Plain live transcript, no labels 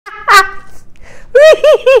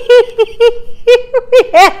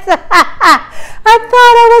Yes. I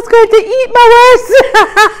thought I was going to eat my words.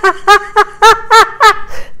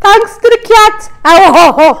 Thanks to the cat. I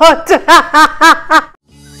won't.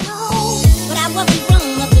 But I wasn't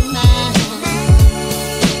wrong up in mind.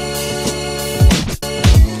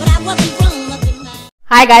 But I wasn't wrong up in mind.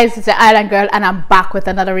 Hi guys, it's the Island Girl and I'm back with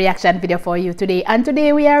another reaction video for you today. And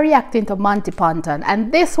today we are reacting to Monty Python.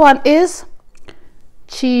 And this one is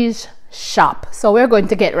Cheese Shop. So we're going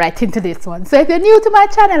to get right into this one. So if you're new to my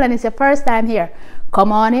channel and it's your first time here,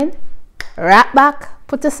 come on in, right back,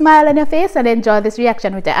 put a smile on your face and enjoy this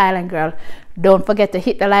reaction with the Island Girl. Don't forget to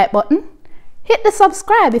hit the like button, hit the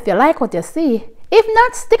subscribe if you like what you see. If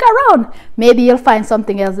not, stick around. Maybe you'll find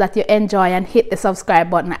something else that you enjoy and hit the subscribe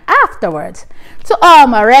button afterwards. To all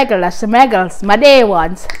my regular schmeggles, my day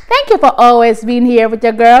ones, thank you for always being here with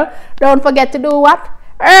your girl. Don't forget to do what?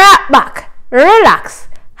 Right back, relax,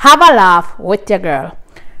 have a laugh with your girl.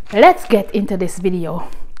 Let's get into this video.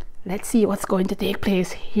 Let's see what's going to take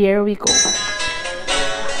place. Here we go.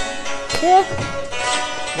 Okay.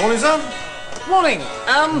 Morning, sir. Morning.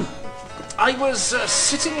 I was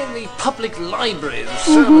sitting in the public library of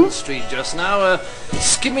Sermon Street just now,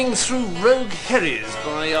 skimming through Rogue Herries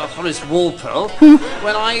by Horace Walpole,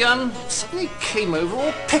 when I suddenly came over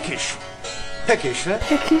all peckish. Peckish, eh?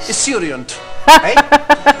 Peckish. Esurient. Eh?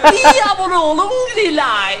 Yeah, but all hungry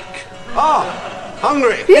like. Ah,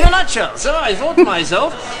 hungry. In a nutshell, so I thought to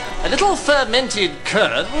myself, a little fermented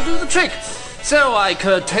curd will do the trick. So I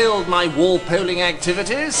curtailed my wall-poling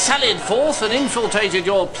activities, sallied forth and infiltrated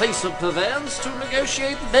your place of purveyance to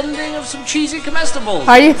negotiate the vending of some cheesy comestibles.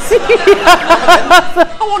 Are you serious?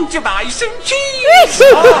 I want to buy some cheese!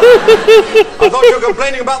 I thought you were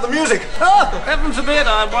complaining about the music. Oh, heaven forbid,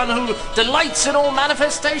 I'm one who delights in all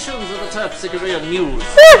manifestations of the terpsichorean muse.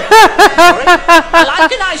 I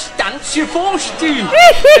like a nice dance, you're forced to.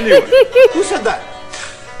 Anyway, who said that?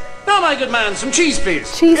 Oh, my good man, some cheese,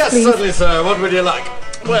 please. Cheese, Yes, please. certainly, sir. What would you like?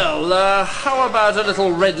 Well, how about a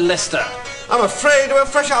little red Leicester? I'm afraid we're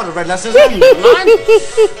fresh out of Red Leicester. Mine?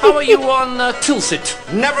 How are you on Tilsit?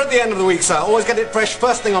 Never at the end of the week, sir. Always get it fresh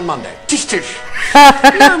first thing on Monday. Tish tish.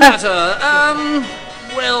 No matter.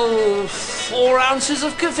 Well, 4 ounces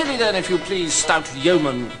of Caerphilly then, if you please, stout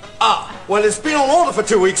yeoman. Ah, well, it's been on order for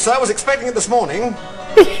 2 weeks, sir. I was expecting it this morning.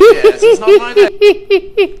 Yes, it's not my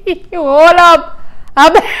day. Hold up. I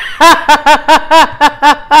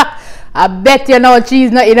bet you know cheese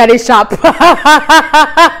not in the shop.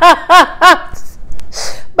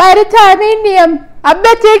 By the time he name, I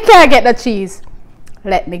bet you can't get the cheese.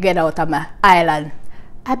 Let me get out of my island.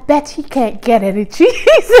 I bet he can't get any cheese.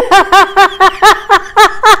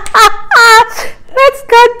 Let's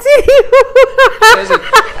continue. Is it?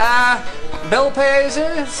 Bell pay, is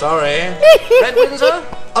it? Sorry. Red Windsor?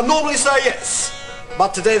 Normally, sir, yes.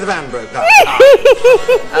 But today the van broke down.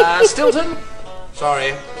 Stilton?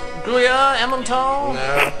 Sorry. Gruyere, Emmental?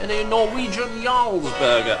 No. Any Norwegian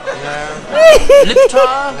Jarlsberger? No.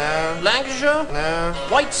 Liptar? No. Lancashire? No.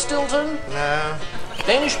 White Stilton? No.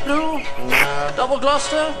 Danish Blue? No. Double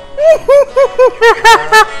Gloucester?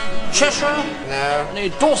 Cheshire? No. Any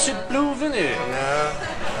Dorset Blue Vinny? No.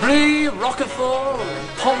 Brie, Roquefort,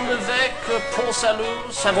 Pont l'Evêque, Port Salut,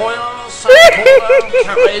 Savoyard, Saint-Paul,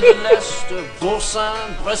 Carré de l'Est, Boursin,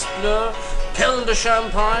 Brest Bleu, Pelle de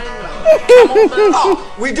Champagne, Camembert. Ah,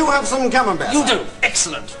 we do have some camembert. You sir. do.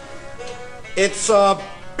 Excellent. It's a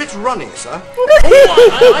bit runny, sir. Oh,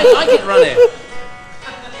 I like it runny.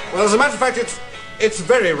 Well, as a matter of fact, it's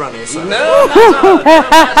very runny, sir. No matter.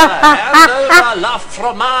 Hand over la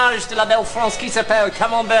fromage de la belle France qui s'appelle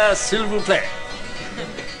Camembert, s'il vous plaît.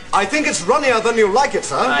 I think it's runnier than you like it,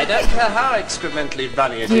 sir. I don't care how excrementally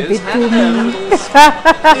runny it Give is. it to Hand me. over, little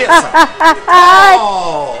Yes, sir.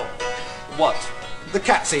 Oh, What? the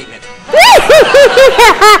cat's eating it.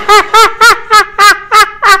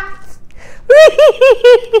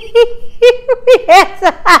 Yes.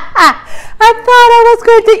 I thought I was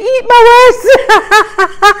going to eat my words.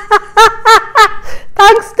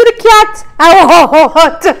 Thanks to the cat, I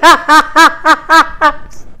won't.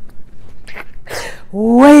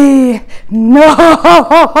 Wait, no.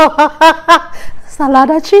 That's a lot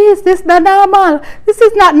of cheese. This is not normal. This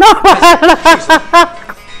is not normal.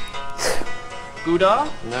 Gouda?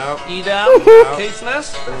 No. Edam? No.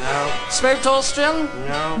 Caithness? No. Smoked Austrian?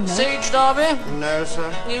 No. Sage Derby? No,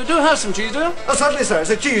 sir. You do have some cheese, do you? Oh, certainly, sir. It's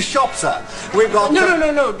a cheese shop, sir. We've got...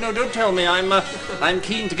 No, don't tell me. I'm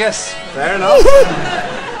keen to guess. Fair enough.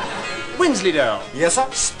 Wensleydale. Yes, sir.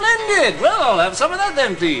 Splendid! Well, I'll have some of that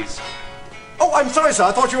then, please. Oh, I'm sorry, sir.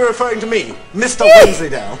 I thought you were referring to me, Mr.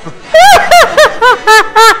 Wensleydale.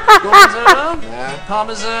 Gorgonzola,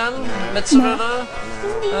 Parmesan, mozzarella,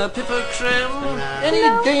 pippa creme, any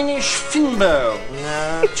Danish Finbo,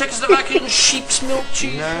 Czechoslovakian sheep's milk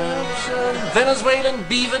cheese, Venezuelan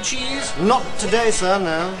beaver cheese. Not today, sir,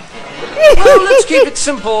 no. Well, let's keep it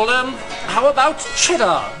simple. How about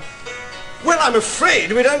cheddar? Well, I'm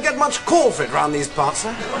afraid we don't get much call for it round these parts,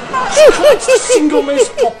 sir. It's the single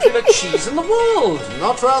most popular cheese in the world.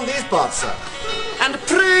 Not round these parts, sir. And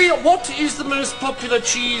pray, what is the most popular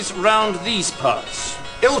cheese round these parts?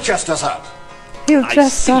 Ilchester, sir.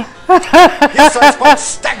 Ilchester. Yes, sir, it's quite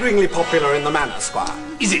staggeringly popular in the manor, Squire.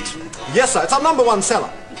 Is it? Yes, sir, it's our #1 seller.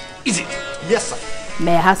 Is it? Yes, sir.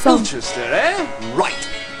 May I have some? Colchester, eh? Right.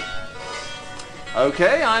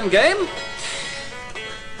 Okay, I'm game.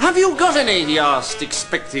 Have you got any? He asked,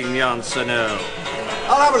 expecting the answer no.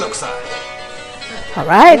 I'll have a look, sir. All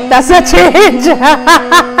right, that's a change.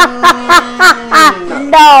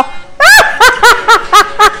 No.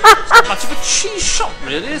 It's not much of a cheese shop,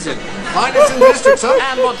 really, is it? Finest in the district, sir.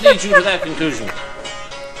 And what leads you to that conclusion?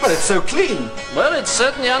 Well, it's so clean. Well, it's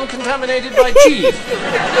certainly uncontaminated by cheese.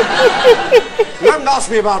 You haven't asked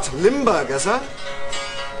me about Limburger, sir.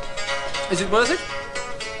 Is it worth it?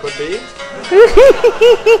 Could be.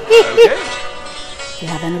 Okay. You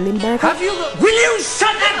have any Limburger? Have you got... Will you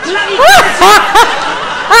shut that bloody...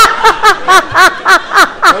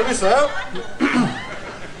 Tell me so.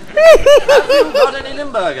 Have you got any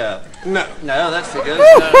Limburger? No. No, that figures.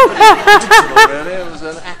 Pretty predictable, really. It was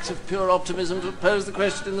an act of pure optimism to pose the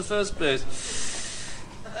question in the first place.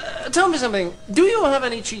 Tell me something. Do you have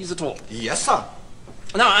any cheese at all? Yes, sir.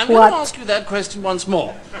 Now, I'm going to ask you that question once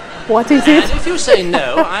more. What is And it? if you say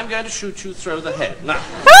no, I'm going to shoot you through the head. Now,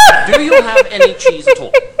 do you have any cheese at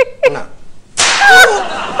all? No. A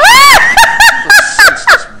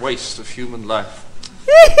senseless waste of human life.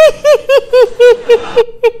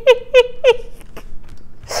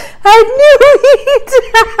 I knew it.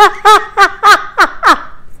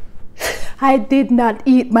 I did not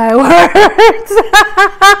eat my words.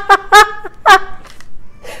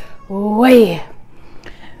 Way.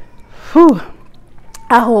 Whew.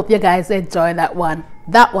 I hope you guys enjoyed that one.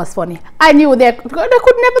 That was funny. I knew there could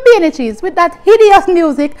never be any cheese with that hideous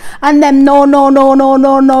music and them no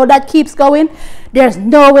that keeps going. There's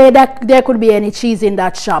no way that there could be any cheese in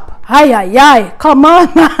that shop. Ay, come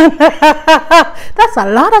on, man. That's a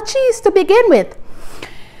lot of cheese to begin with.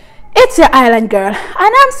 It's your island girl, and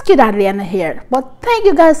I'm Skidadlian here. But thank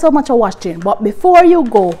you guys so much for watching. But before you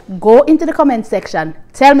go into the comment section.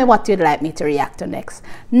 Tell me what you'd like me to react to next.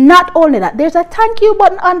 Not only that, there's a thank you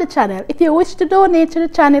button on the channel. If you wish to donate to the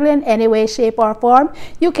channel in any way, shape, or form,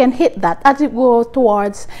 you can hit that as it goes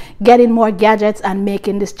towards getting more gadgets and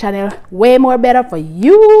making this channel way more better for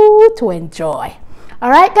you to enjoy.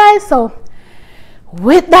 Alright guys, so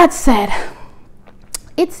with that said,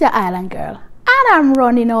 it's your island girl. And I'm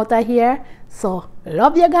running out of here. So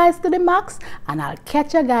love you guys to the max, and I'll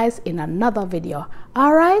catch you guys in another video.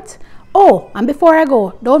 Alright? Oh, and before I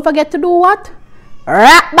go, don't forget to do what?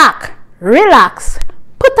 Right back, relax,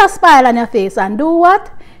 put a smile on your face, and do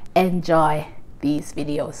what? Enjoy these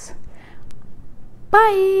videos.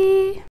 Bye.